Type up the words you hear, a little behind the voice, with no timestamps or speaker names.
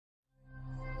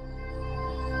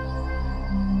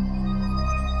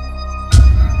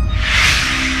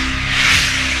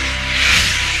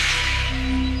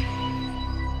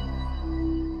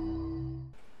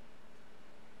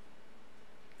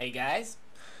Hey guys,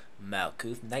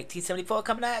 Malkuth 1974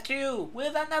 coming at you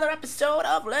with another episode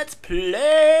of Let's Play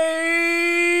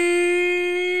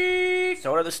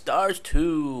Sword of the Stars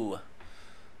 2.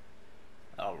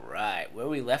 Alright, where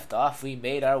we left off, we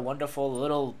made our wonderful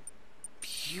little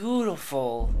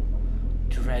beautiful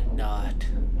dreadnought.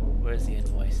 Where's the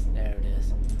invoice? There it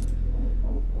is.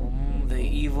 The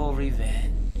evil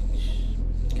revenge.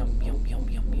 Yum, yum, yum,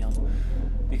 yum, yum.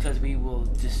 Because we will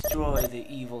destroy the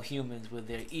evil humans with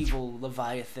their evil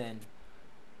Leviathan.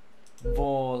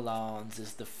 VOLAN'S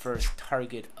is the first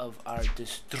target of our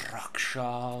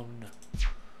destruction.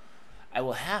 I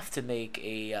will have to make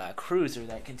a cruiser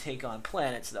that can take on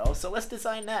planets though, so let's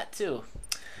design that too.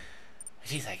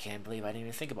 Jeez, I can't believe I didn't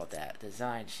even think about that.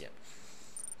 Design ship.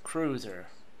 Cruiser.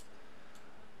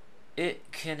 It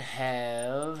can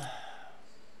have...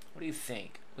 What do you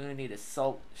think? We're gonna need a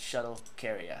salt shuttle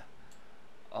carrier.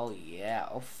 Oh yeah.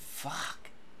 Oh fuck.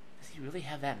 Does he really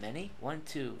have that many? 1,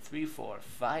 2, 3, 4,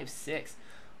 5, 6.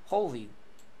 Holy.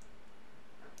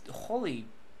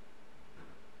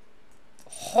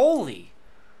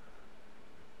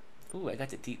 Ooh, I got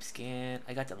the deep scan.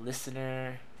 I got the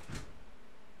listener.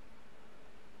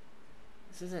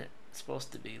 This isn't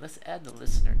supposed to be. Let's add the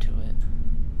listener to it.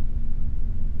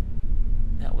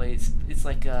 That way it's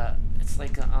like a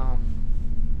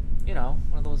you know,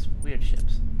 one of those weird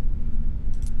ships.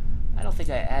 I don't think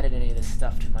I added any of this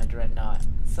stuff to my dreadnought.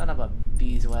 Son of a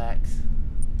beeswax.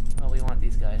 Well, we want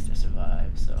these guys to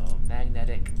survive, so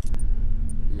magnetic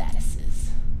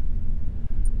lattices.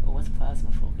 Oh, what's plasma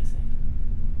focusing?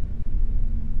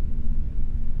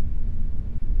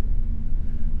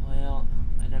 Well,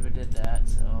 I never did that,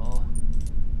 so...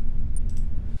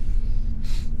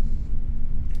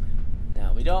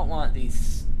 Now, we don't want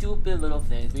these stupid little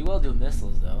things. We will do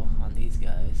missiles, though, on these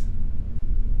guys.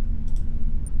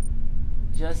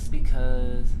 Just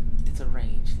because it's a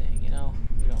range thing, you know?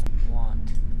 We don't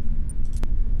want...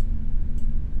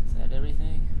 Is that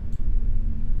everything?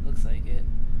 Looks like it.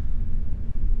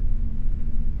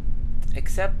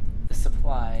 Except the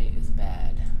supply is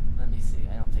bad. Let me see.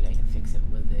 I don't think I can fix it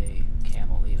with a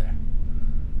camel either.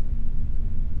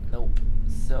 Nope.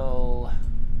 So...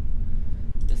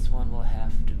 This one will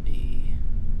have to be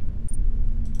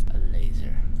a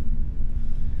laser.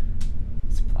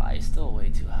 Supply is still way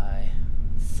too high.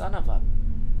 Son of a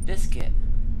biscuit.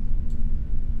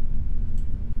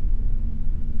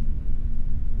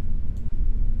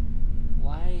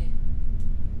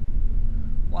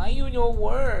 Why you in your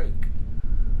work?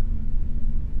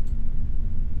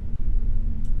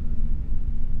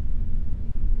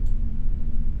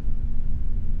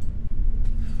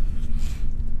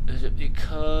 Is it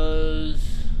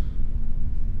because...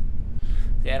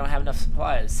 Yeah, I don't have enough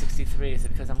supplies. 63. Is it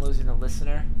because I'm losing the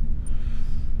listener?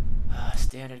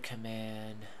 Standard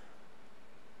command.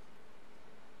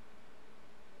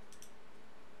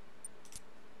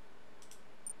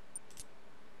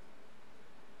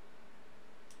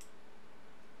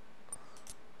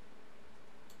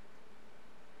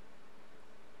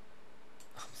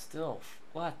 I'm still...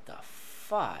 What the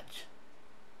fudge?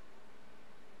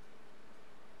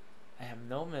 I have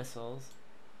no missiles.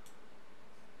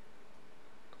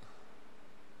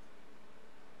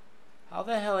 How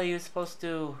the hell are you supposed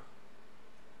to...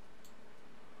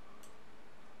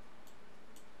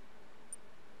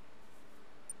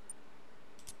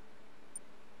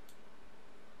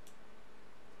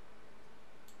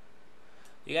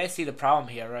 You guys see the problem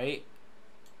here, right?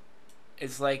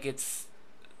 It's like it's...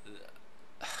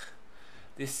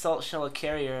 This salt shell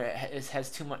carrier has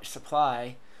too much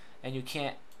supply, and you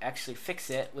can't actually fix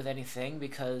it with anything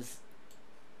because...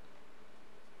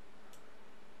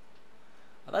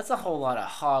 Well, that's a whole lot of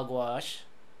hogwash.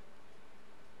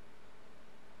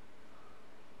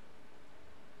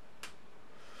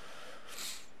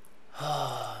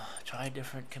 Try a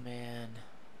different command.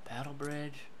 Battle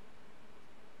bridge.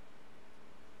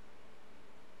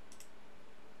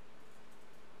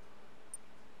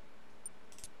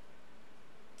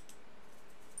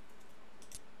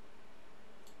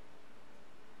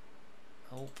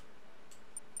 Nope.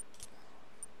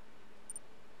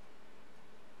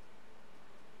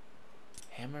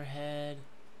 Hammerhead.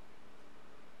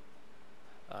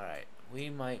 Alright, we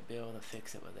might be able to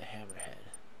fix it with a hammerhead.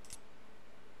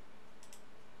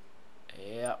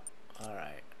 Yep,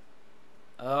 alright.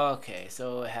 Okay,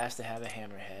 so it has to have a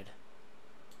hammerhead.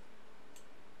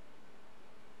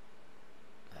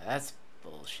 That's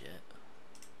bullshit.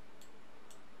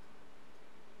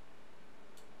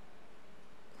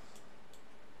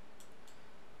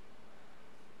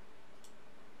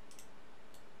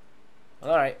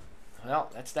 Alright,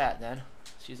 well, that's that then.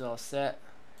 She's all set.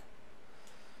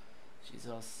 She's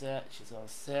all set. She's all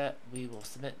set. We will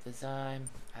submit design.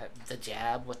 The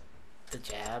jab with the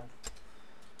jab.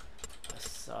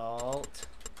 Assault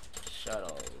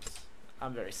shuttles.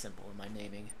 I'm very simple in my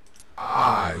naming.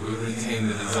 I will retain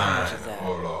the design. How much is that?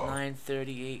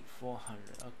 938,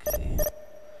 400. Okay.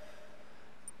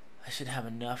 I should have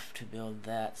enough to build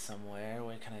that somewhere.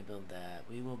 Where can I build that?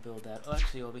 We will build that. Oh,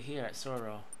 actually, over here at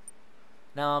Soro.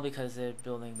 No, because they're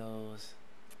building those.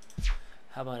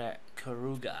 How about at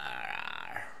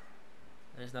Karugar?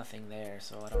 There's nothing there,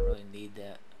 so I don't really need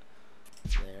that.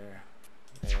 There.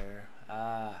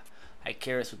 Ah,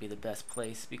 Icarus would be the best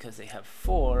place because they have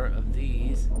 4 of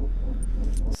these.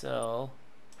 So,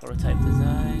 prototype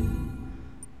design,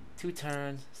 2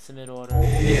 turns, submit order.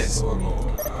 Yes,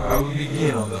 Lord. I will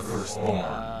begin on the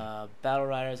firstborn. Battle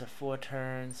Riders are 4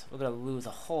 turns. We're gonna lose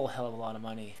a whole hell of a lot of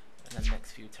money in the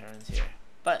next few turns here.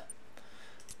 But,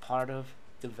 part of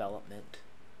development.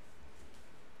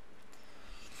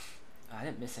 I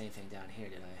didn't miss anything down here,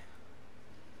 did I?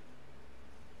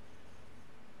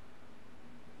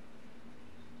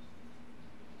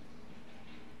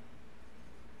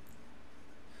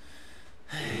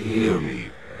 Hear me,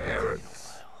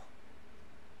 parents.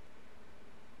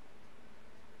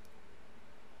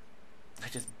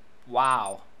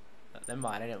 Wow. Never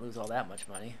mind, I didn't lose all that much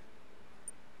money.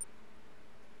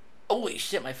 Holy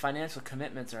shit, my financial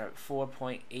commitments are at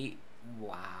 4.8.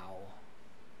 Wow.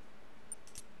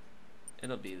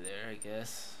 It'll be there, I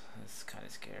guess. That's kind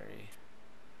of scary.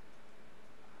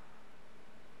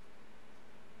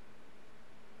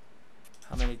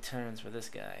 How many turns for this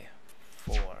guy?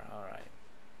 4, alright.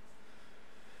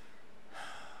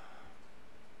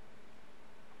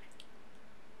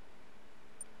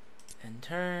 End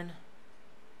turn.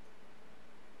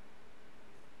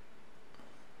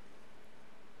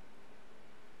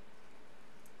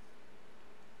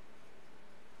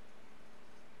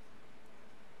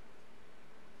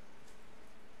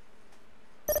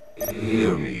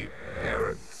 Hear me,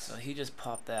 parents. So he just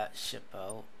popped that ship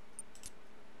out.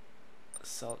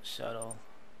 Assault shuttle.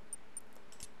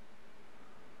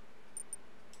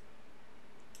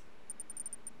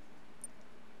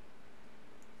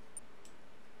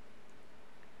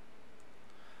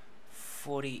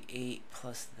 $48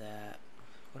 plus that.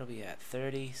 What are we at?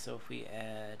 30. So if we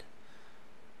add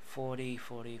 40,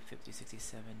 40, 50, 60,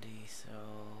 70. So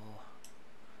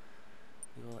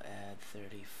we will add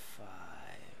 35.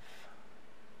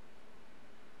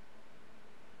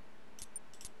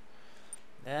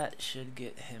 That should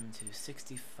get him to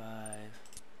 65.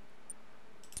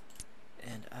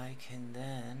 And I can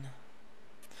then...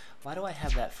 Why do I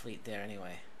have that fleet there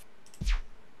anyway?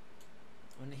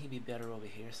 Wouldn't he be better over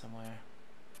here somewhere?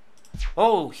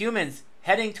 Oh, humans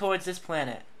heading towards this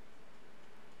planet.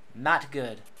 Not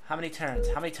good. How many turns?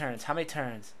 How many turns? How many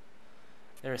turns?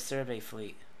 They're a survey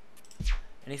fleet.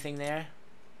 Anything there?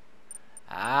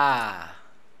 Ah.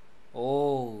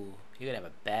 Oh, you're gonna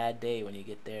have a bad day when you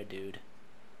get there, dude.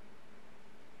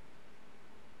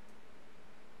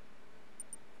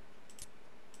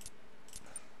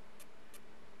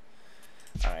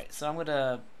 Alright, so I'm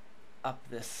gonna up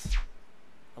this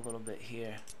a little bit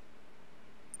here.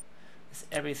 This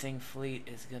everything fleet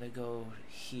is gonna go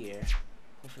here.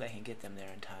 Hopefully I can get them there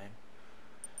in time.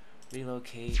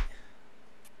 Relocate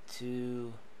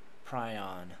to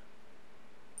Prion.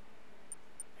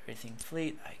 Everything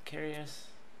fleet, Icarius.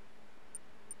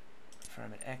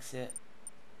 Confirm an exit.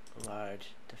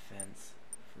 Large defense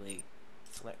fleet.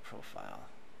 Select profile.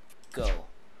 Go.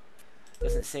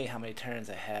 Doesn't say how many turns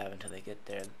I have until they get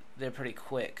there. They're pretty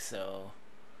quick, so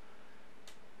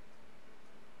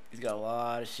he's got a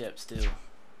lot of ships too.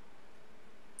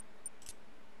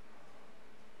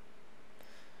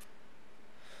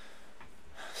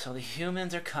 So the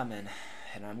humans are coming,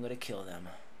 and I'm gonna kill them.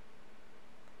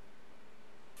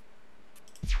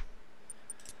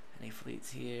 Any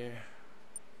fleets here?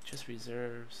 Just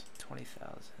reserves,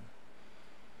 20,000.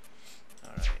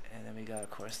 Alright, and then we got, of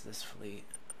course, this fleet,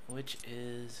 which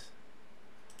is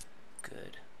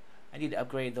good. I need to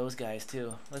upgrade those guys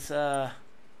too. Let's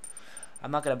I'm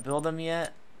not gonna build them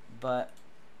yet, but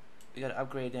we gotta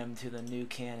upgrade them to the new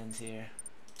cannons here.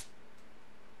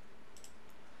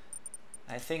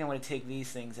 I think I'm gonna take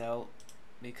these things out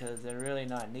because they're really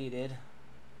not needed.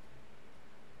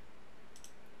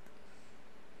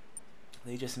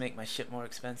 They just make my ship more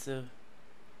expensive.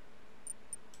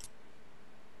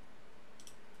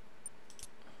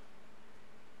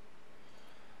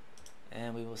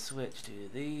 And we will switch to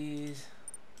these,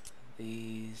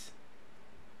 these,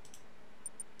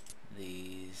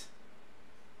 these.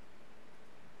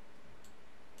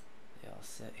 They all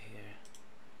set here.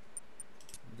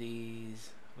 These.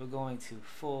 We're going to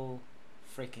full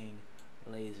freaking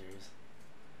lasers.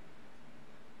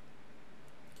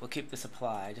 We'll keep the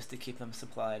supply just to keep them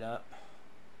supplied up.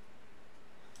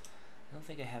 I don't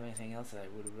think I have anything else that I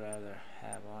would rather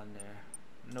have on there.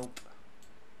 Nope.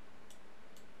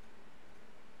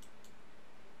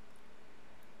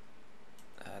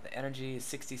 The energy is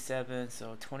 67,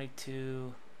 so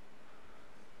 22.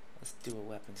 Let's do a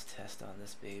weapons test on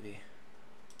this baby.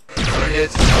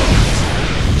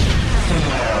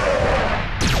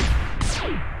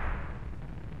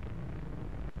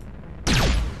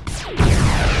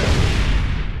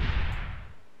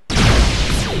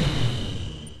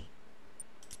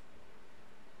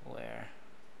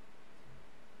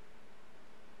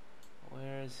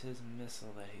 Where's his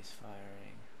missile that he's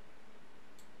firing?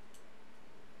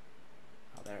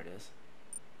 Oh, there it is.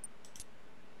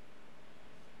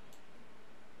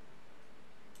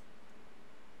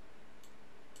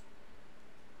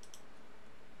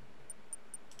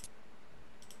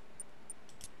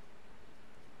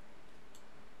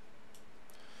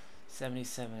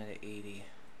 $77 to 80.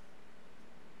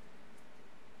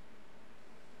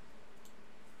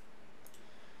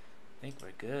 I think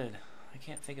we're good. I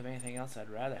can't think of anything else I'd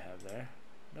rather have there.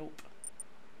 Nope.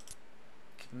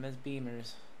 Keep them as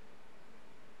beamers.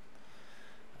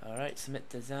 Alright, submit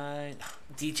design.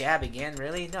 D-jab again?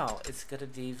 Really? No, it's gonna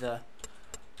be the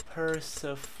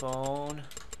Persephone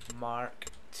Mark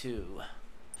II.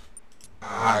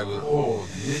 I will hold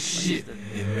this shit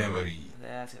in memory.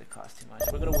 That's gonna cost too much.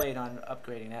 We're gonna wait on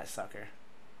upgrading that sucker.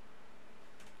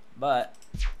 But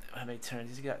how many turns?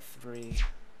 He's got 3.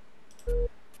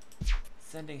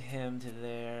 Sending him to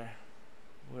there.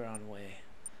 We're on way.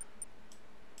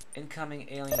 Incoming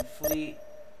alien fleet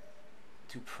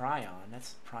to Prion.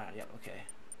 That's Prion. Yep. Okay.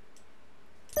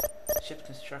 Ship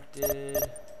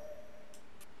constructed.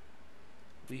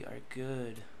 We are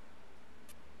good.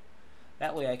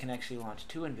 That way I can actually launch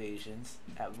 2 invasions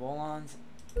at VOLAN'S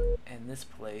and this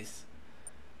place.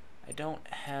 I don't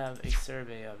have a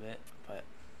survey of it, but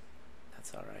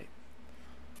that's alright.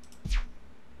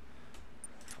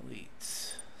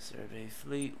 Fleets. Survey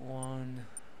fleet 1.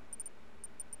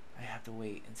 I have to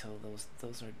wait until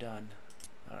those are done.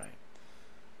 Alright.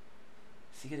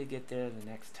 Is he gonna get there the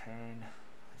next turn?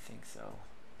 I think so.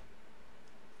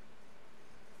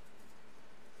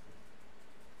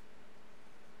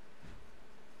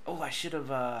 Oh, I should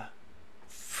have,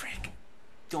 frick.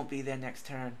 Don't be there next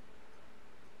turn.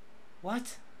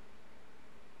 What?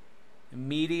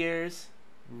 Meteors?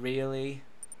 Really?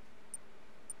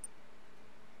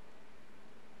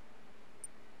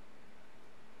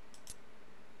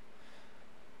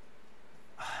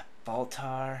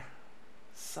 Baltar?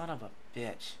 Son of a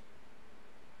bitch.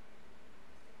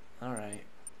 Alright.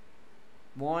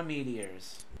 More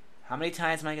meteors. How many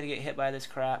times am I gonna get hit by this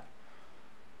crap?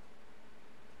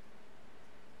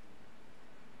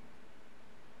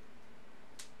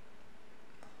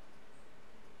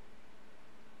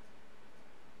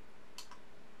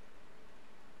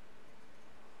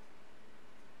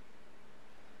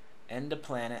 End of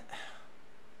planet.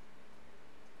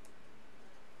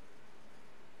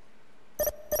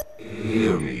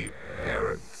 Hear me,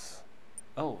 parents.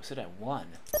 Oh, so I won.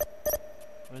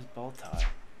 Where's Baltar?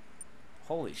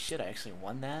 Holy shit, I actually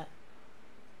won that?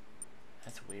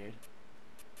 That's weird.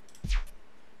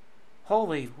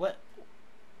 Holy, what?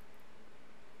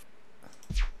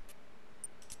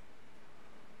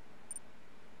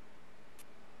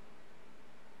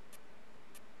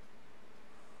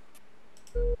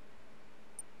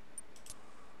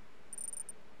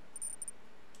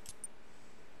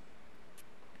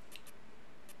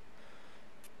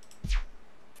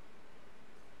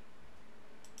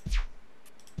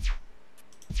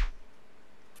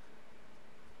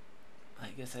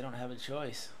 I guess I don't have a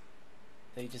choice.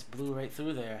 They just blew right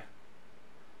through there.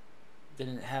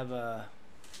 Didn't have a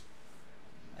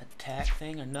attack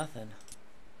thing or nothing.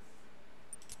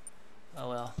 Oh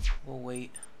well, we'll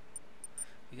wait.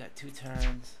 We got 2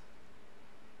 turns.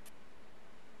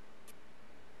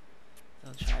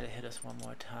 They'll try to hit us one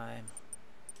more time.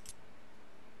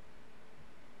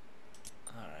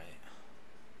 Alright.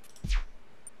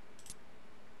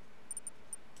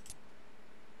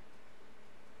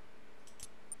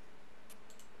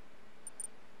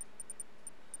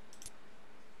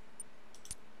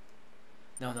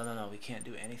 No, we can't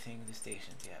do anything with the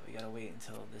stations yet. We gotta wait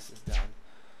until this is done,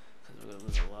 because we're gonna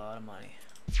lose a lot of money.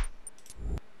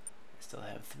 I still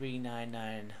have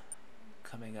 399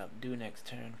 coming up due next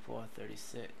turn,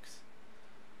 436.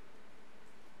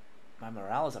 My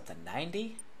morale is up to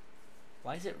 90?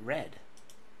 Why is it red?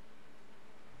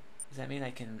 Does that mean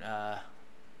I can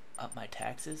up my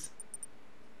taxes?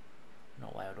 I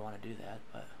don't know why I would want to do that,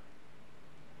 but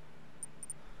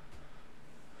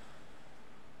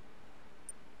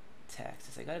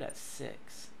I got it at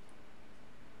 6.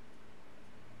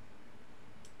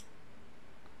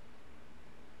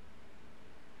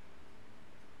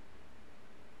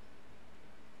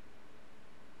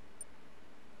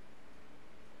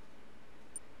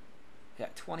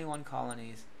 Got 21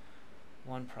 colonies,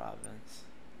 1 province.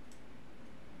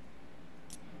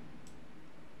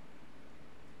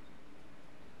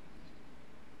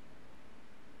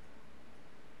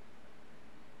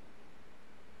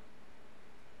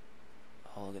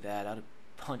 Oh, look at that. I'll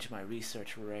punch my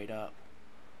research right up.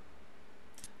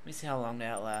 Let me see how long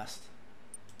that lasts.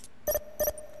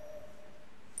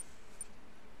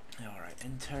 Alright,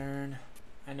 intern.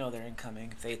 I know they're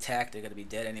incoming. If they attack, they're going to be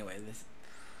dead anyway. This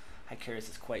Hycarius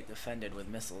is quite defended with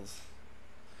missiles.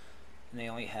 And they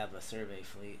only have a survey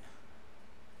fleet.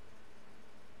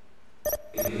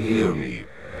 Hear me,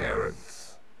 parents.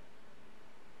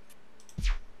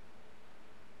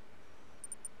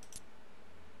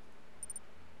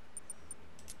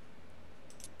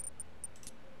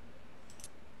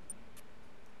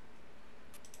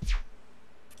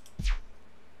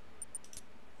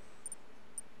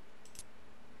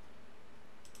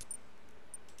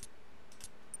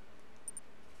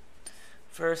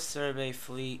 First survey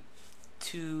fleet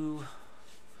 2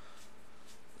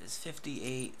 is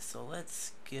 58, so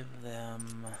let's give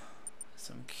them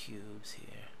some cubes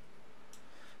here.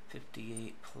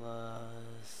 58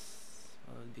 plus,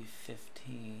 what would be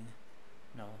 15?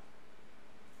 No.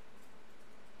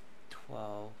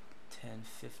 12, 10,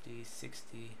 50,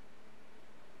 60.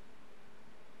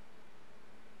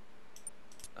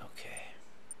 Okay.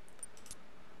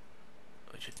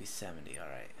 Which would be 70,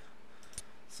 alright.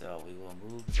 So we will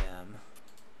move them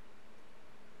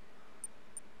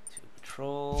to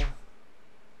patrol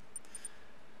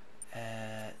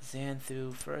at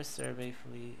Xanthu, first survey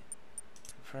fleet,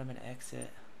 confirm an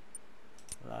exit,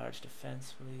 large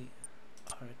defense fleet,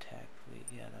 or attack fleet.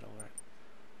 Yeah, that'll work.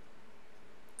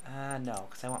 No,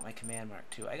 because I want my command mark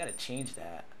too. I gotta change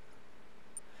that.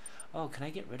 Oh, can I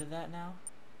get rid of that now?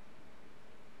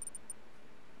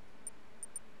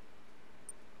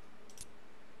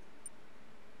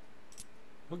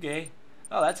 Okay.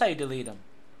 Oh, that's how you delete them.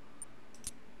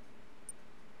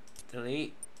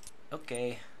 Delete.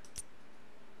 Okay.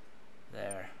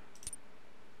 There.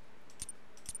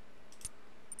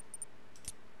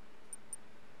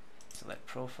 Select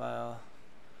profile.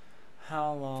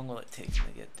 How long will it take them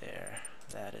to get there?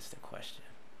 That is the question.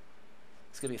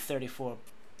 It's gonna be 34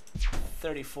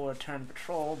 turn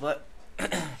patrol, but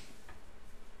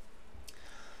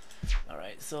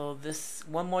alright, so this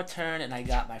one more turn and I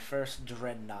got my first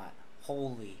dreadnought.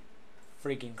 Holy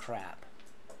freaking crap.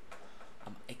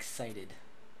 I'm excited.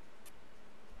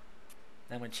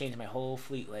 Then I'm going to change my whole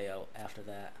fleet layout after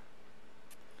that.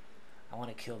 I want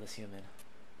to kill this human.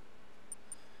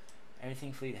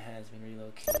 Everything fleet has been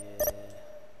relocated.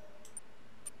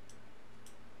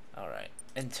 Alright,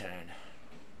 intern.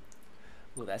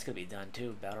 Ooh, that's going to be done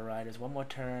too. Battle Riders, one more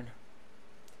turn.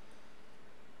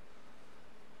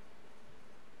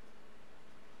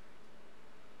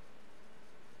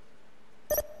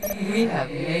 We have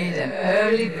made an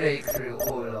early breakthrough,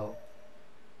 Olo.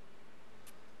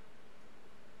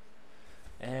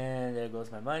 And there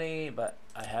goes my money, but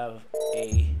I have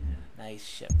a nice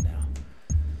ship now.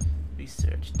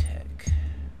 Research tech.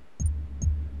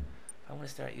 If I want to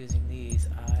start using these,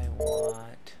 I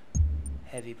want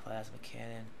heavy plasma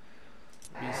cannon.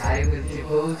 I will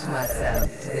devote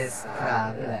myself to this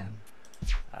problem.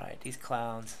 Alright, these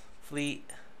clowns. Fleet.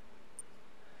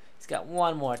 It's got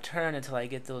one more turn until I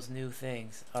get those new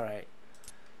things. Alright.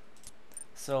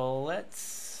 So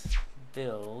let's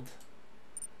build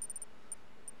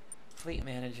fleet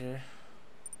manager.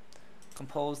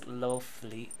 Composed low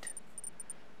fleet.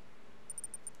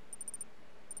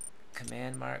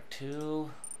 Command Mark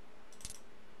 2.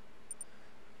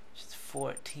 Which is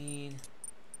 14.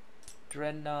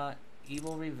 Dreadnought.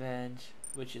 Evil Revenge.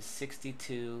 Which is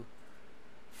 62.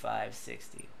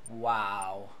 560.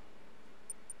 Wow.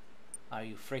 Are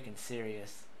you freaking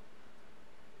serious?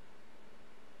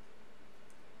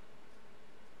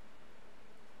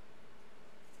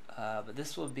 But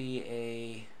this will be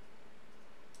a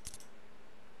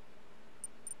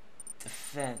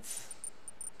defense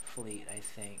fleet, I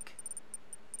think.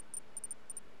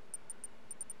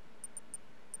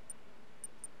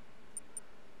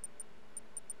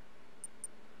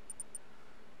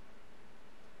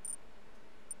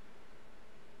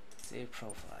 Save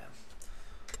profile.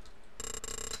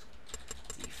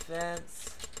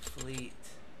 Defense fleet.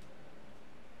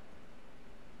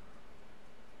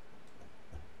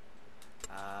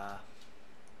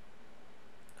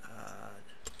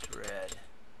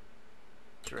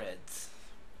 Dreads.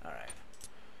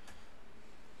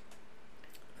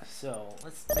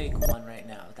 let's make one right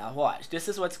now. Now watch. This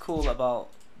is what's cool about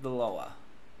the Loa.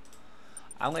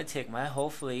 I'm gonna take my whole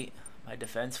fleet, my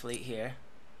defense fleet here,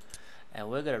 and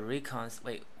we're gonna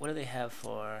wait, what do they have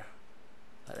for?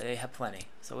 They have plenty.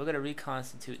 So we're gonna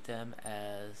reconstitute them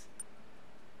as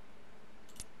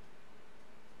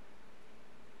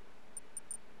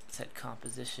set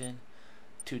composition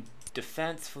to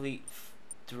defense fleet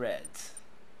dreads.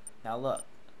 Now look,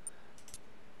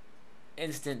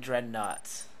 instant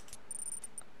dreadnoughts.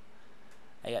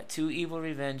 I got 2 evil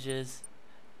revenges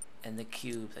and the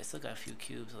cubes. I still got a few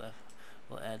cubes left.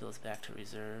 We'll add those back to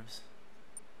reserves.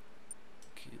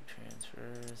 Cube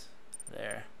transfers.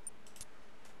 There.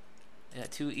 I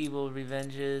got 2 evil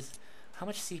revenges. How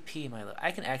much CP am I? I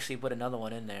can actually put another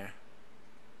one in there.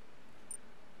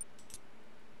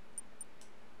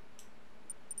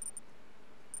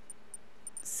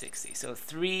 So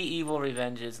 3 evil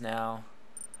revenges now,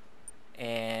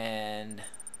 and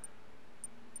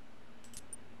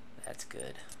that's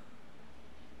good.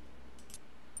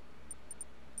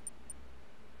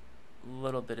 A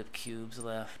little bit of cubes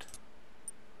left.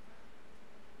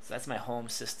 So that's my home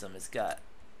system. It's got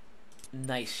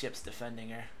nice ships defending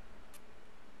her.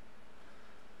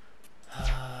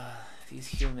 These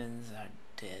humans are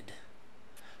dead.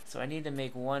 So I need to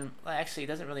make one. Well, actually, it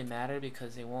doesn't really matter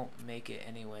because they won't make it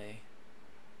anyway.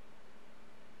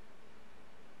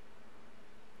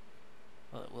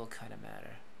 Well, it will kind of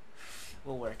matter.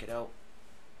 We'll work it out.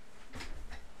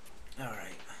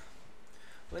 Alright.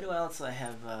 Where else do I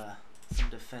have some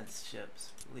defense ships?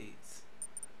 Fleets.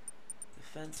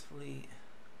 Defense fleet.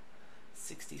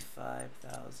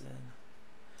 65,000.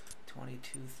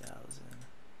 22,000.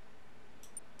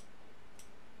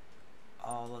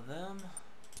 All of them.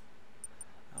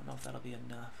 I don't know if that'll be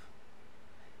enough.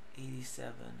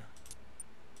 87.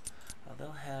 Well,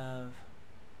 they'll have.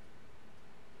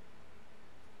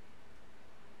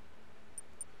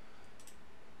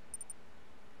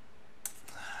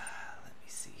 Let me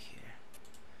see here.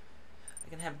 I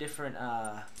can have different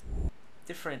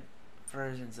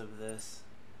versions of this.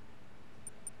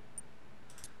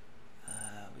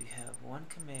 We have one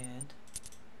command.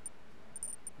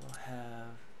 We'll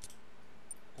have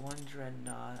one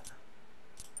dreadnought.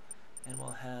 And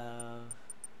we'll have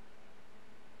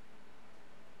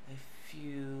a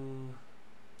few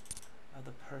of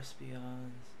the Perspions.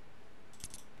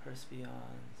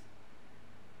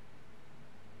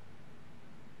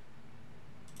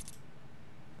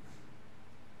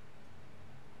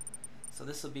 So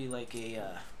this will be like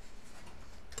a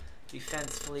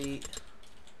defense fleet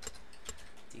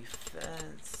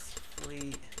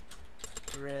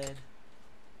dread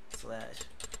 /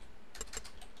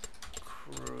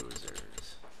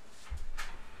 cruisers.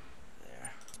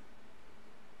 There.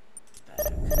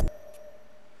 Back.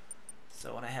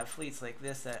 So when I have fleets like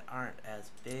this that aren't as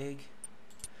big,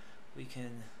 we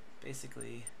can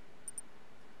basically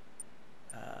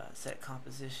set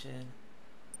composition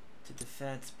to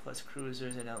defense plus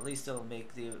cruisers, and at least it'll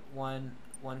make the one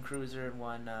cruiser and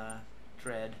one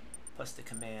dread plus the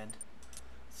command.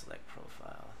 Select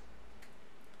profile.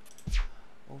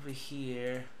 Over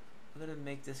here, we're gonna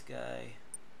make this guy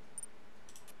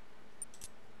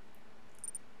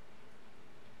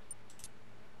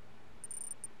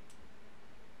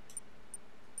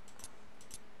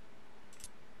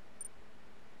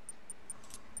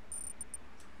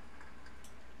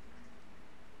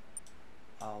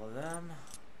all of them.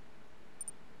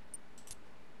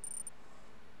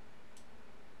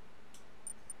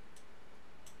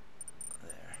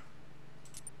 There.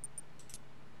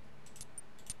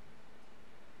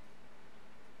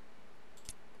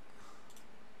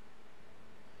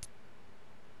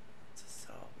 Let's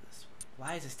solve this one.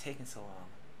 Why is this taking so long?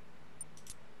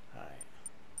 Alright.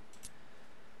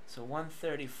 So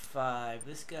 135.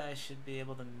 This guy should be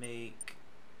able to make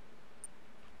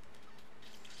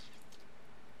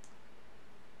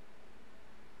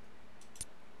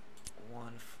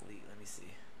one fleet. Let me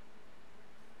see.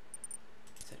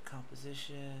 Set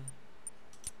composition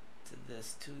to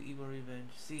this 2 evil revenge.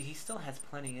 See, he still has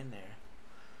plenty in there.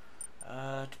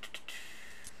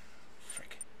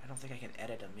 Frick. I don't think I can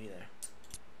edit him either.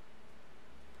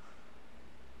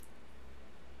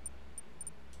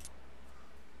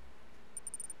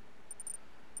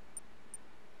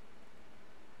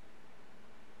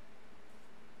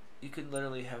 You could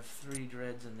literally have 3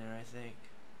 dreads in there, I think.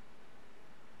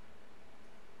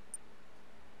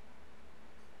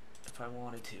 If I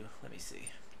wanted to. Let me see.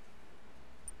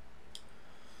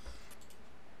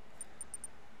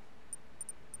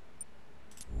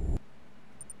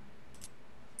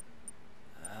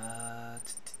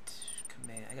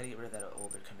 Command. I gotta get rid of that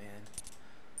older command.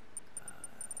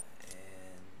 And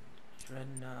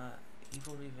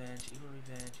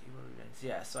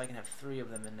Yeah, so I can have 3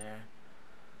 of them in there.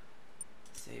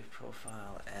 Save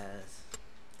profile as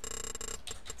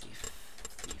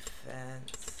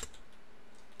defense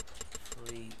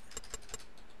fleet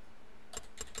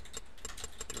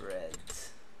dreads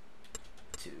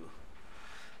 2.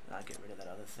 And I'll get rid of that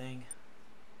other thing.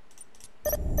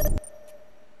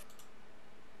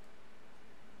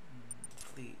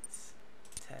 Fleets,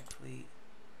 attack fleet,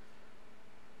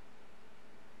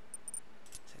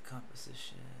 attack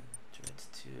composition, dreads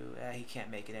 2. He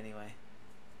can't make it anyway.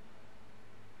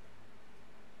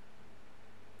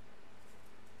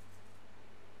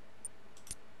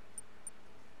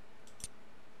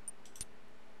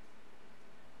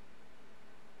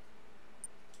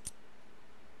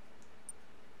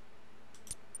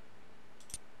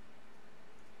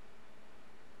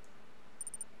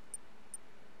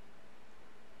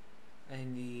 I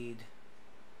need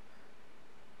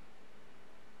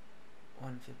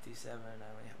 157, I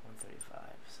only have 135,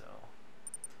 so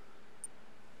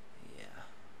yeah.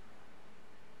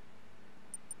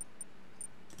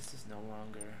 This is no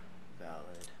longer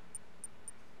valid.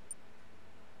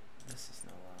 This is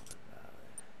no longer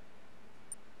valid.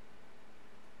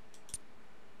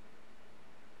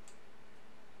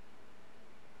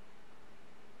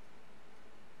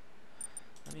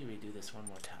 Let me redo this one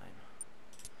more time.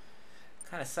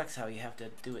 Kind of sucks how you have to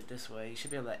do it this way. You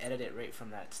should be able to edit it right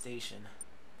from that station.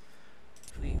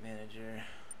 Fleet manager,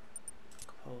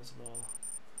 composable,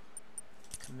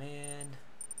 command.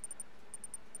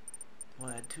 We'll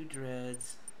add 2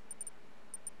 dreads,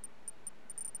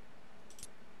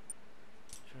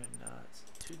 dreadnoughts,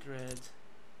 2 dreads,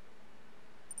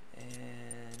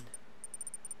 and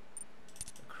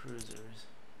the cruisers.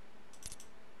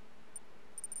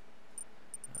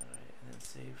 Alright, and then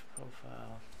save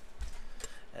profile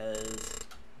as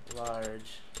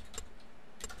large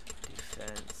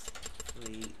defense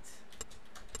fleet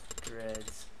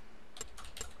dreads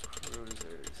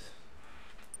cruisers.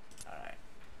 Alright.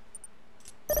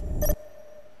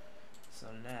 So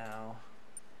now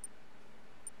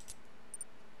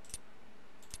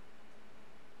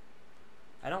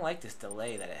I don't like this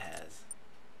delay that it has.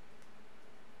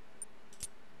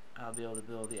 I'll be able to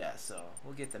build, yeah, so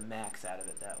we'll get the max out of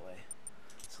it that way.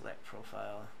 Select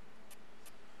profile.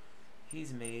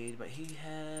 He's made, but he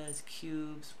has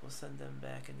cubes. We'll send them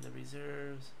back into the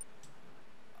reserves.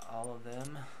 All of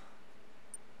them.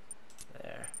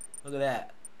 There. Look at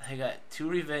that. I got 2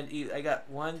 revenge. I got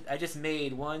 1. I just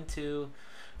made 1, 2,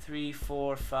 3,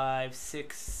 4, 5,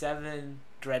 6, 7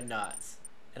 dreadnoughts.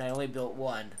 And I only built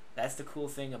 1. That's the cool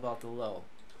thing about the low.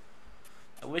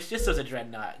 I wish this was a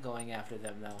dreadnought going after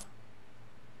them, though.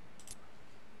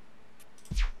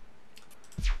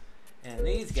 And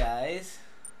these guys.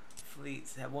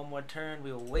 Fleets have 1 more turn.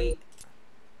 We will wait.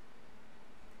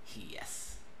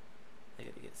 Yes. They're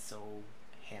gonna get so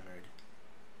hammered.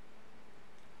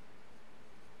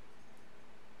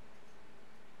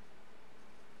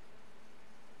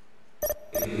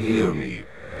 Hear me,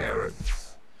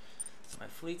 parents. So my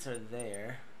fleets are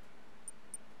there.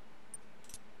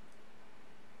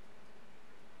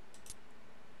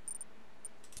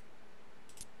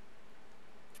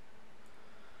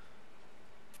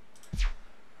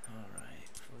 Alright,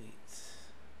 fleets.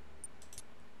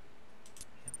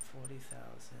 We have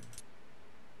 40,000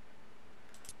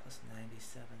 plus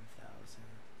 97,000.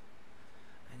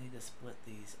 I need to split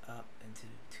these up into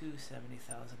 2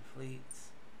 70,000 fleets.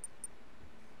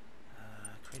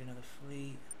 Create another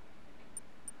fleet.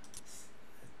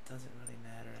 It doesn't really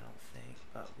matter, I don't think,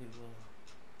 but we will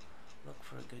look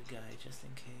for a good guy just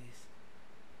in case.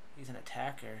 He's an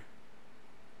attacker.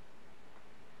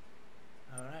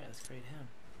 Alright, let's create him.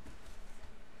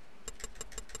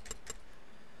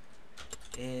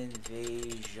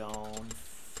 Invasion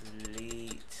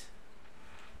fleet.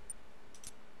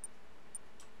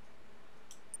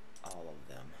 All of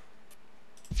them.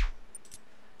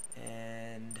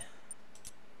 And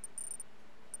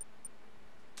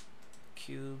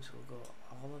cubes, we'll go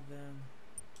all of them.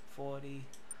 40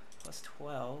 plus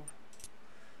 12.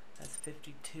 That's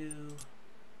 52.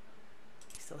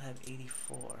 We still have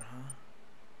 84, huh?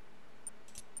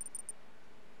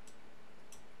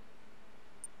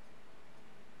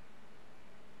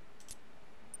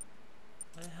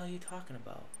 What the hell are you talking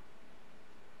about?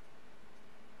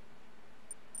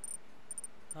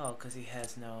 Oh, because he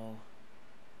has no...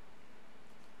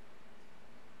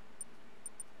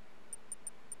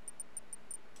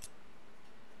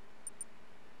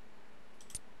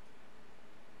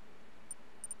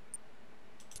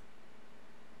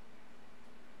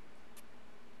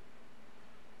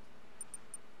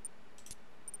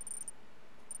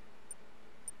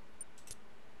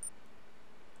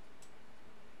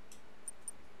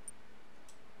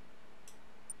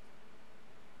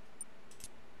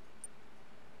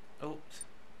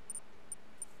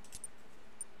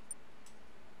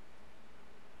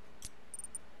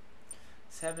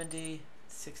 70,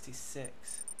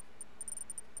 66.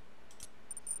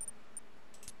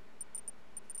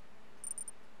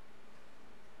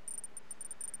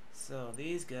 So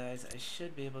these guys, I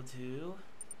should be able to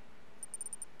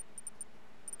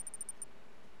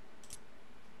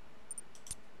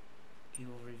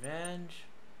Evil Revenge,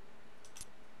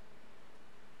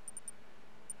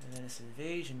 and then this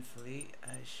invasion fleet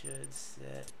I should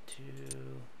set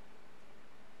to,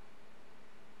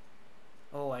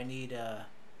 oh, I need I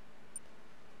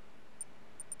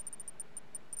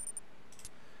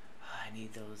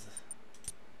need those.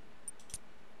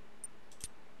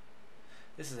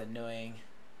 This is annoying.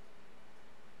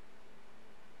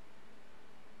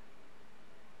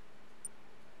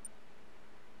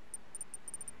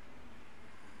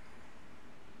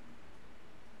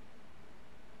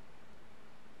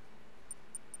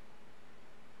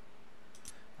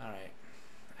 Alright,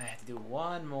 I have to do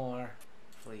one more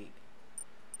fleet.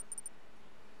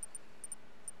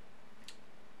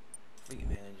 Fleet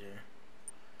manager.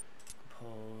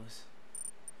 Compose.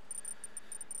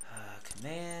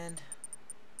 Command.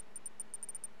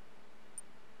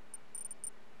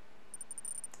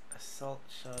 Assault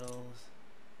shuttles.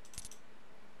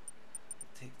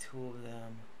 Take 2 of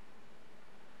them.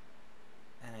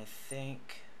 And I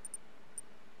think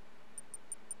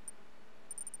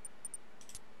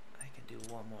I can do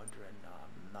one more dreadnought.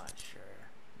 I'm not sure.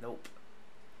 Nope.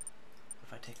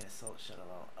 If I take an assault shuttle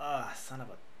out. Ah, son of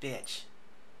a bitch.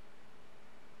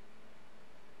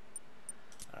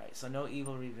 Alright, so no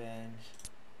Evil Revenge.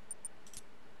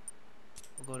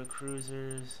 We'll go to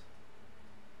cruisers.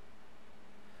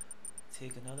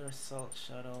 Take another assault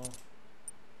shuttle.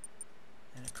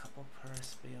 And a couple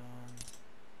Perspions.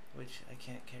 Which I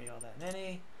can't carry all that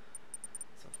many.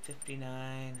 So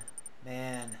 59.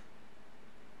 Man.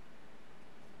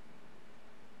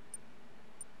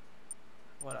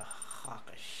 What a hawk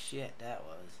of shit that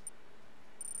was.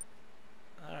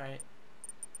 Alright.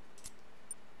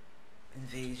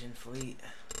 Invasion fleet.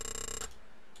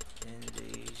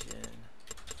 Invasion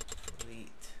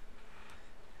fleet.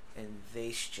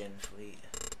 Invasion fleet.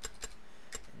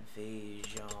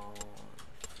 Invasion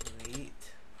fleet.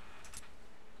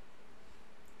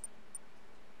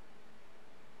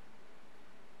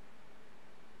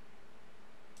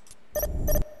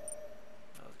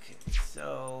 Okay,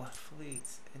 so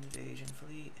fleets, invasion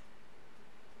fleet.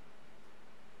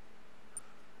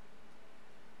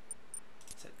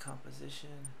 Set composition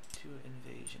to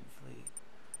invasion fleet.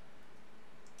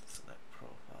 Select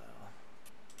profile.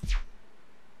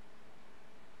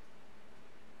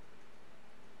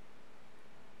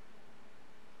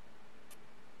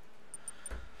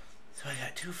 So I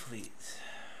got 2 fleets.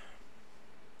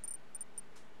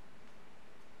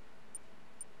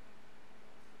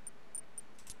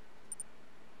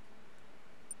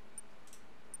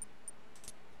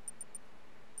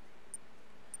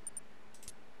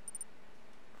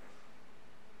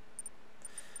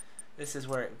 This is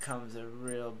where it becomes a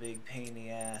real big pain in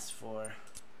the ass for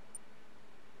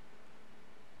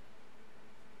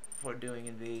doing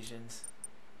invasions.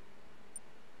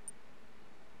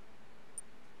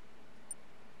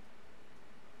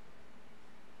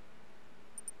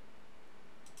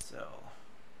 So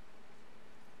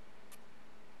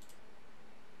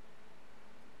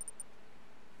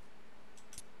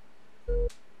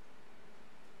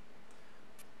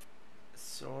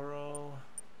Sorrow.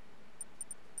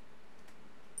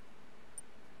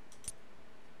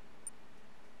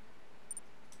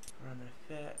 Run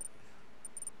effect.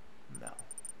 No.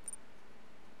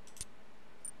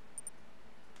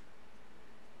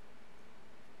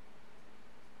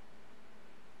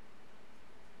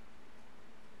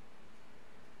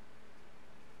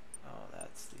 Oh,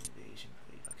 that's the invasion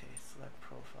fleet. Okay, select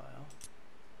profile.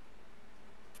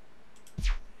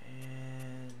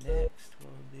 And next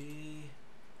will be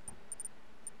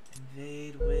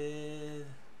invade with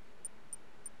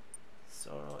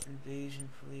Sorrow invasion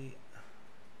fleet.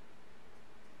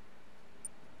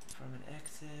 From an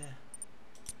exit,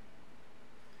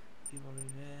 Evil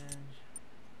Revenge,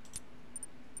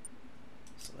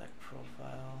 select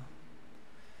profile,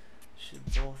 should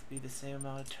both be the same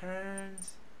amount of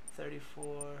turns,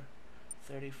 34,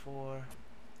 34,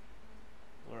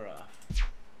 we're off.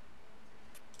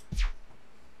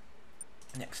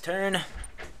 Next turn,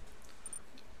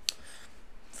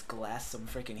 let's glass some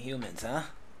freaking humans, huh?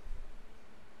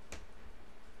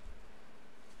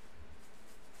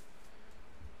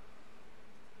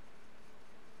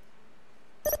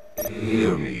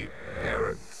 Hear me,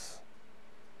 parents.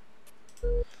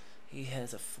 He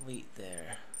has a fleet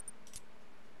there.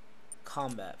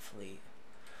 Combat fleet.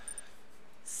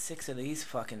 6 of these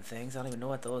fucking things. I don't even know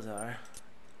what those are.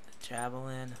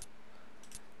 Javelin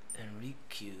and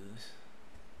Riku's.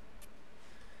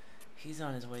 He's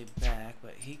on his way back,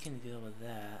 but he can deal with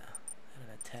that. And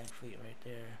an attack fleet right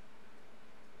there.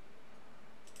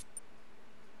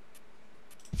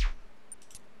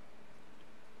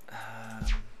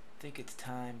 I think it's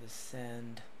time to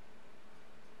send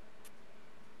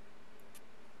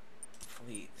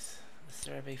fleets. The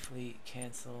survey fleet,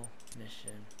 cancel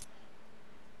mission.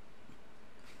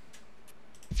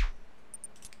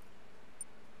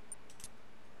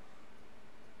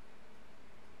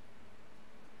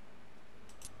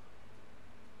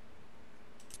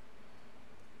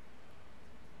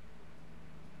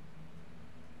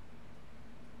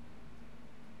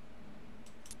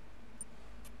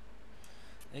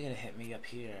 They're gonna hit me up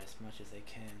here as much as they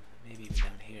can. Maybe even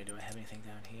down here. Do I have anything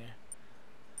down here?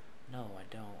 No, I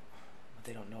don't. But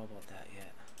they don't know about that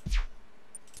yet.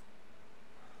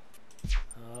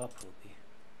 Oh, poopy.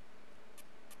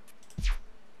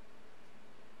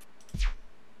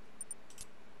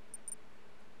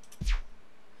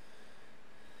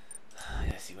 I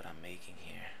gotta see what I'm making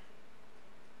here.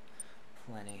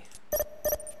 Plenty.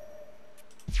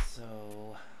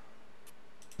 So...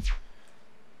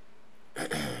 I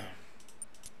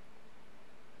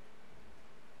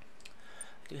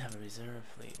do have a reserve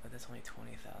fleet, but that's only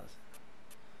 20,000.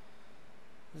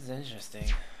 This is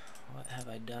interesting. What have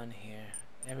I done here?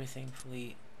 Everything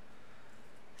fleet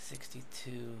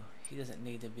 62. He doesn't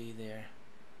need to be there.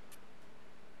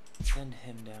 Send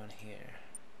him down here.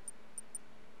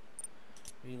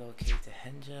 Relocate to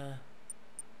Henja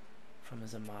from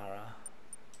Zamara.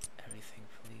 Everything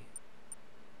fleet.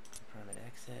 Confirm an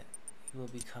exit. You will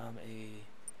become a...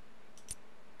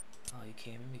 Oh, you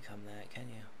can't even become that, can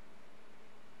you?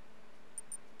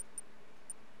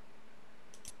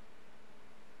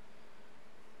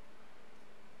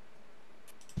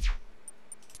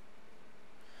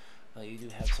 Well, you do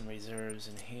have some reserves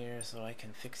in here, so I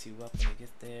can fix you up when you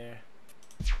get there.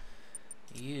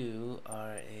 You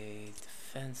are a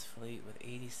defense fleet with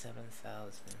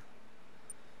 87,000.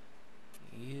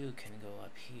 You can go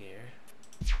up here.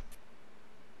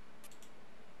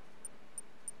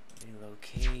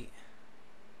 Relocate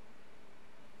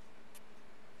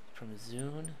from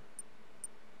Zune.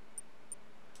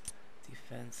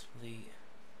 Defense fleet.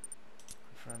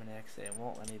 Confirm an exit. It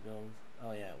won't let me build.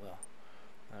 Oh yeah, it will.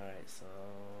 Alright, so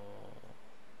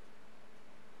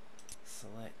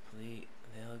select fleet.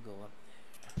 They'll go up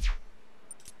there.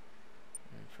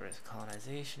 And first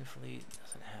colonization fleet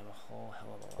doesn't have a whole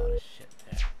hell of a lot of shit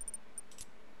there.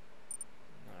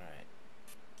 Alright.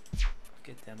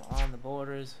 Get them on the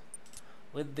borders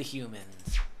with the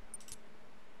humans.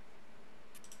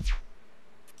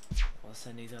 We'll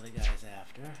send these other guys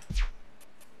after.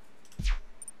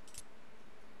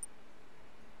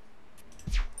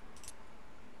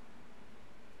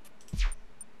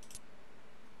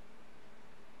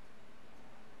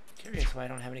 Curious why I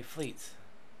don't have any fleets.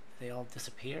 Did they all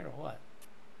disappear or what?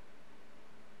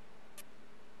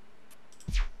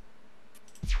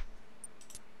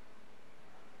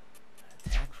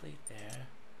 Attack fleet there.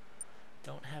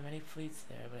 Don't have any fleets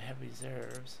there, but I have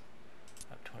reserves.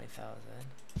 Up 20,000.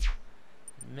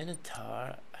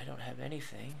 Minotaur, I don't have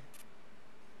anything.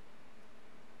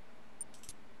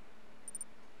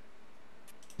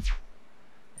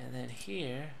 And then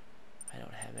here, I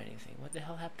don't have anything. What the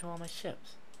hell happened to all my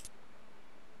ships?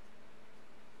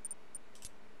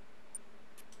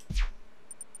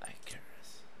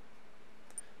 Icarus.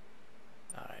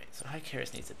 Alright, so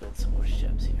Icarus needs to build some more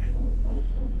ships here.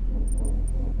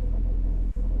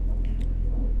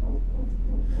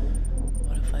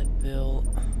 What if I build...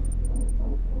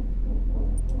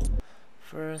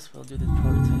 First, we'll do the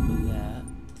prototype of that.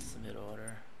 Submit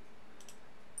order.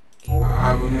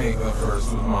 I will make the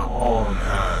first with my own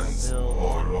hands, Build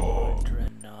oh Lord.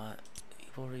 Dreadnought.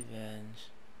 Evil Revenge.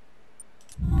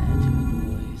 Add to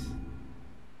invoice.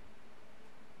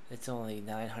 It's only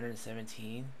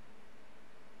 917.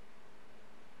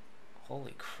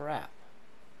 Holy crap.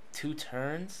 2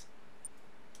 turns?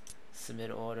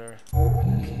 Submit order.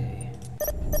 Okay.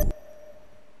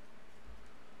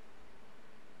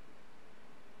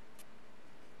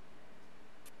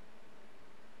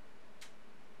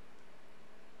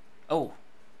 Oh!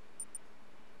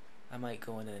 I might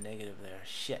go into the negative there.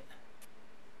 Shit.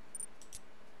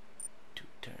 2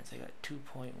 turns. I got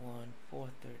 2.1,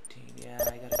 413. Yeah,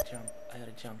 I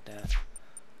gotta jump that.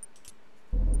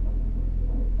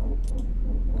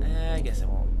 I guess I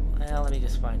won't. Well, let me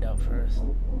just find out first.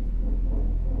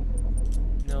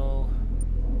 No.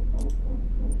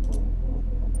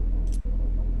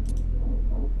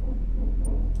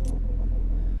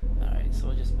 Alright, so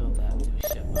we'll just build that new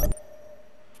ship up.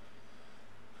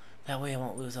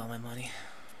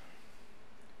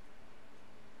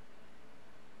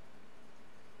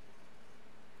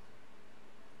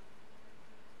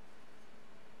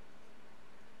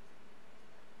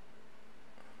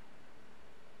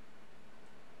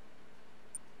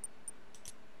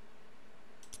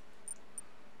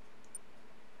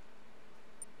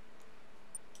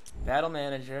 battle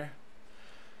manager.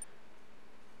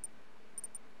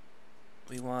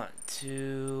 We want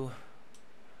to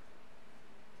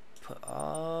put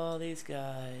all these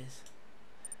guys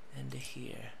into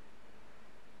here.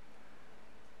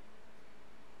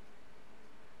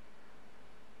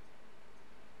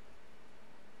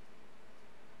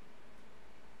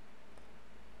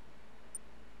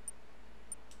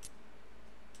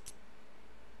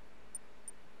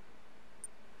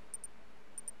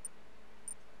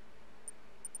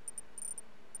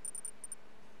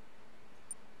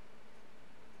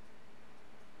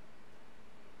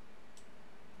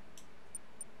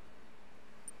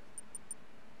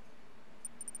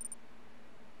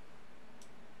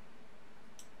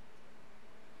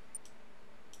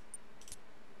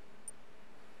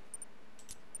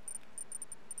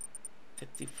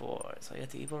 So I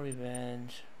get the evil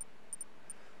revenge.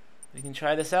 We can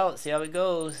try this out, see how it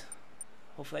goes.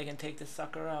 Hopefully I can take this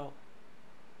sucker out.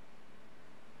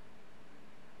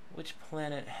 Which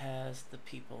planet has the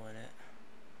people in it?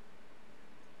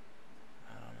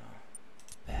 I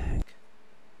don't know. Back.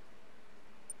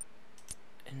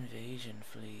 Invasion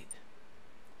fleet.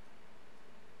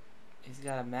 He's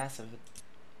got a massive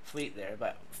fleet there,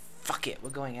 but fuck it, we're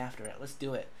going after it. Let's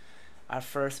do it. Our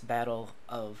first battle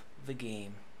of the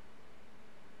game.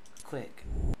 Click.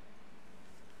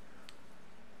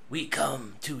 We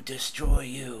come to destroy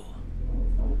you.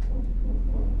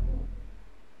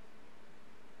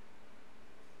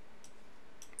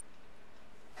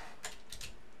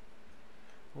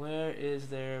 Where is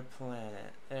their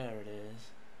planet? There it is.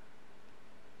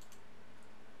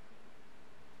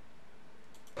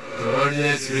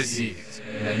 Coordinates received.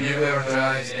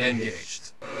 Maneuver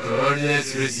engaged.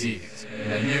 Coordinates received.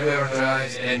 Maneuver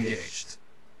engaged.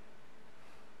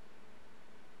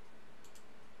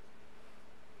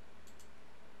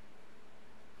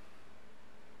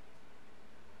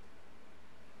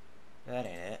 That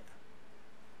ain't it.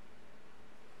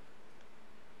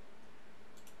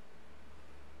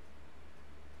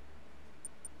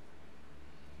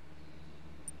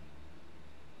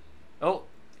 Oh,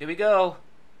 here we go.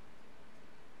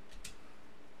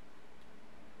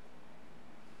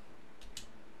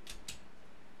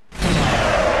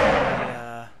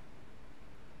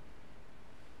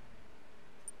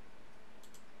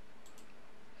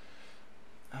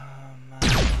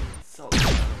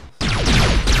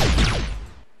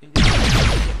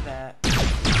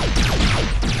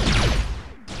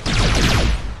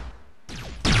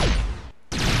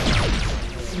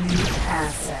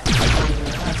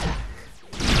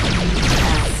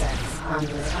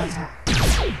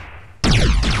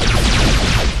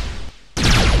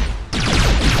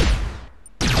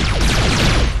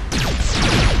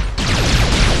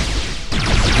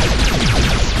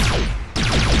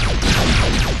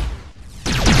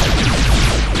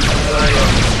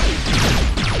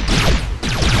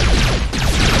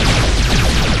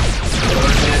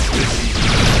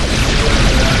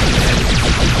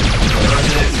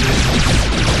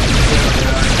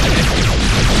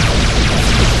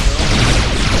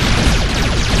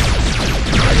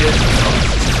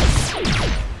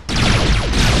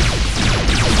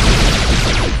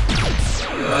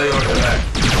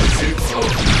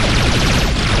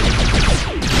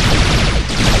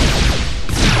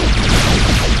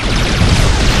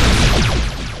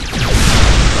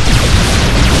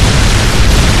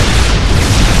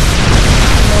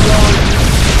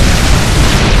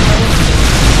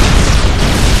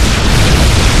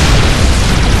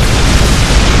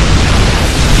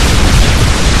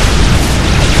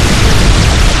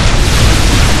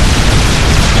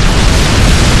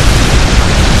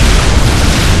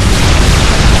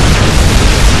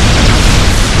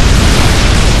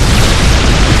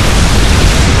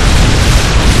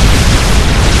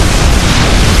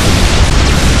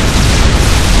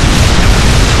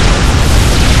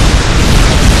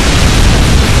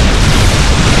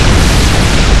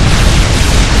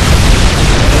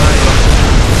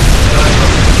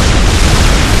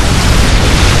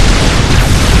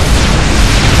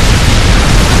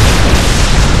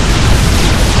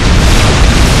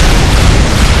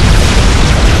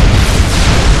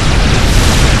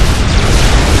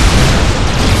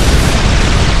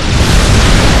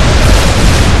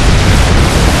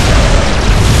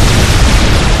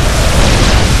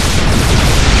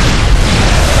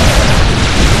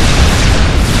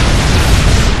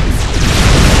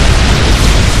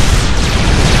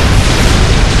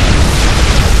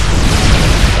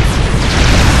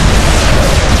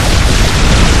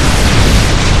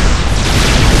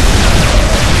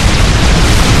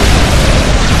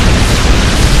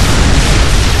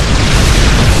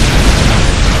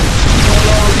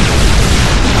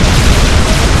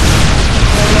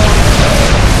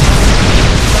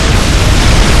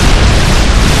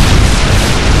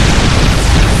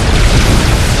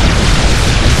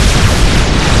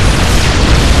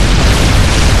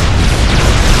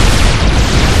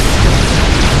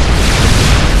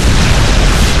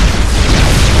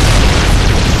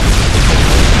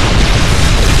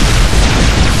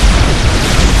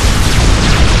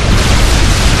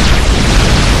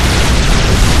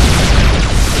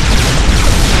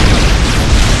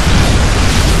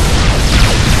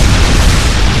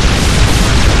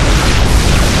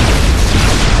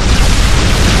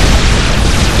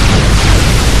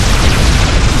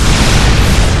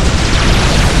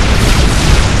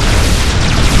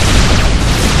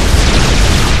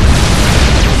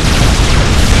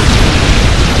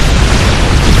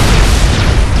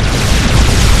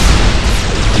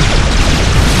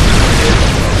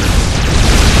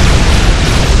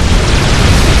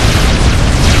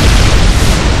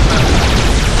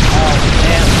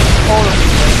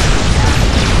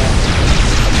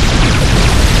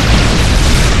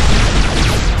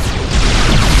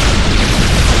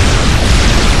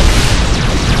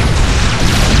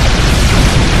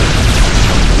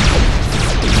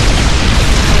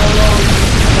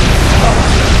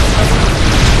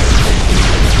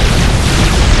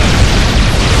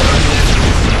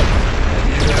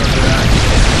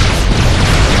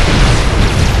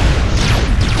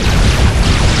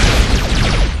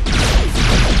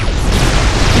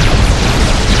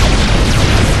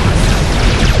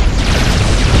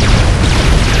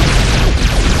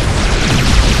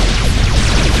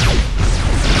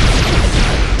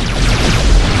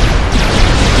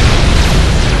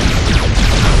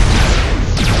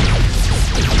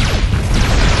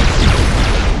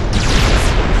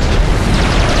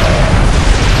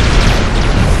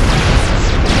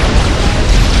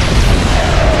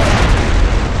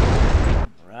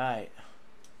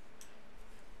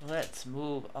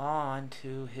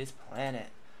 to his planet.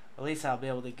 At least I'll be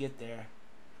able to get there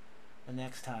the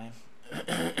next time.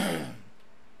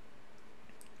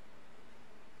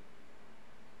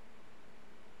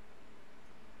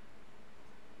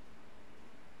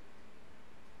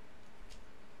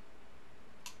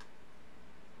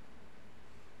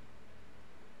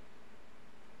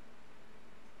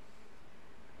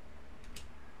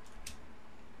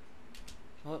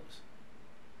 Whoops.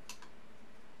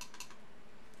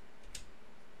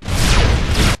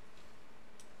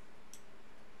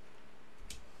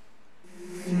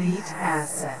 Fleet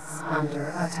assets under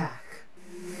attack.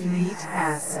 Fleet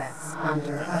assets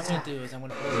under What I'm attack. gonna do is I'm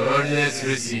gonna Coordinates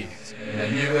received.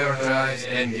 Maneuver drives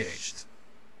engaged.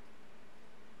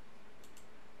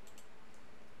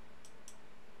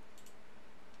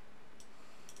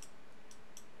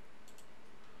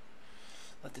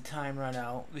 let the time run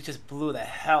out. We just blew the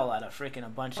hell out of freaking a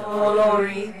bunch of Oh,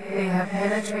 Lori, they have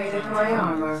penetrated my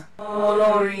armor. Oh,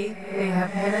 Lori, they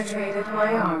have penetrated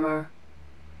my armor.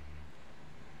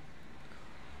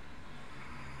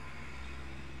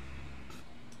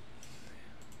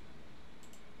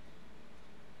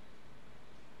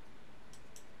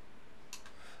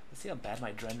 Let's see how bad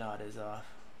my dreadnought is off.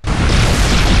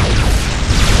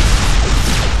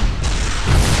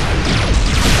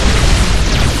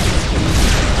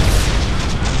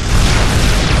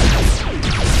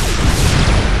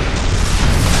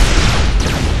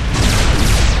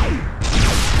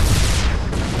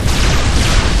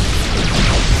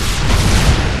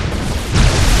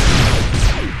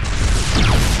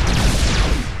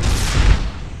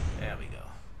 There we go.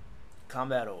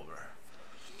 Combat over.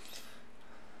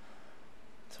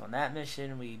 So on that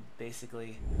mission, we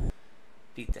basically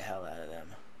beat the hell out of them.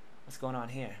 What's going on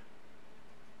here?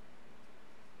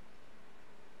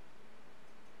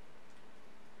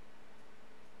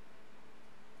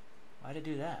 Why'd it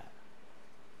do that?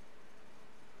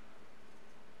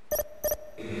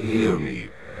 Hear me,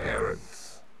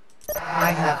 parents.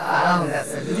 I have found a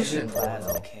solution.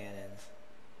 Plasma cannons.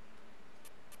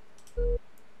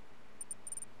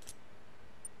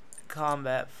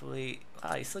 Combat fleet.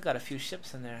 Wow, you still got a few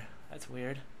ships in there. That's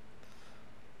weird.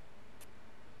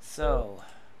 So,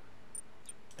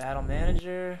 battle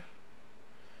manager.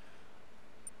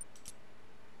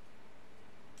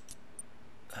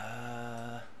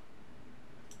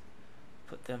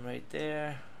 Put them right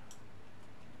there.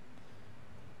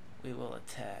 We will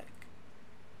attack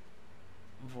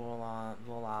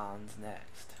VOLAN'S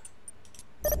next.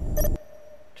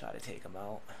 Try to take them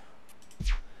out.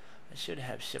 I should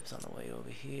have ships on the way over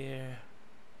here.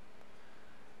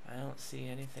 I don't see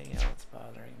anything else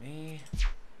bothering me.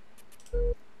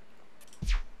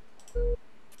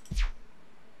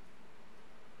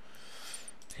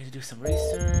 Need to do some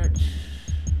research.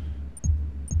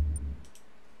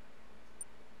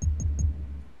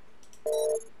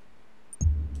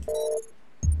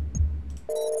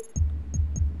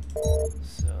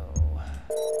 So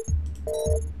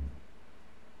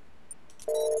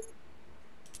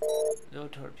no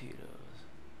torpedoes.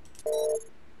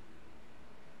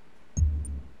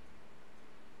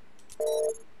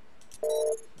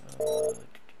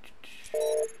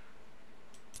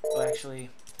 Well, actually,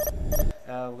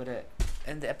 we're gonna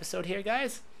end the episode here,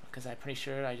 guys, because I'm pretty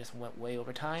sure I just went way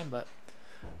over time. But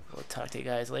we'll talk to you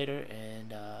guys later,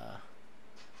 and have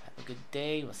a good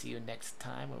day. We'll see you next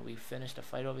time when we finish the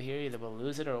fight over here. Either we'll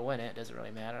lose it or win it. Doesn't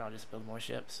really matter. I'll just build more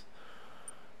ships.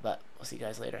 But we'll see you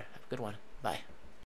guys later. Have a good one. Bye.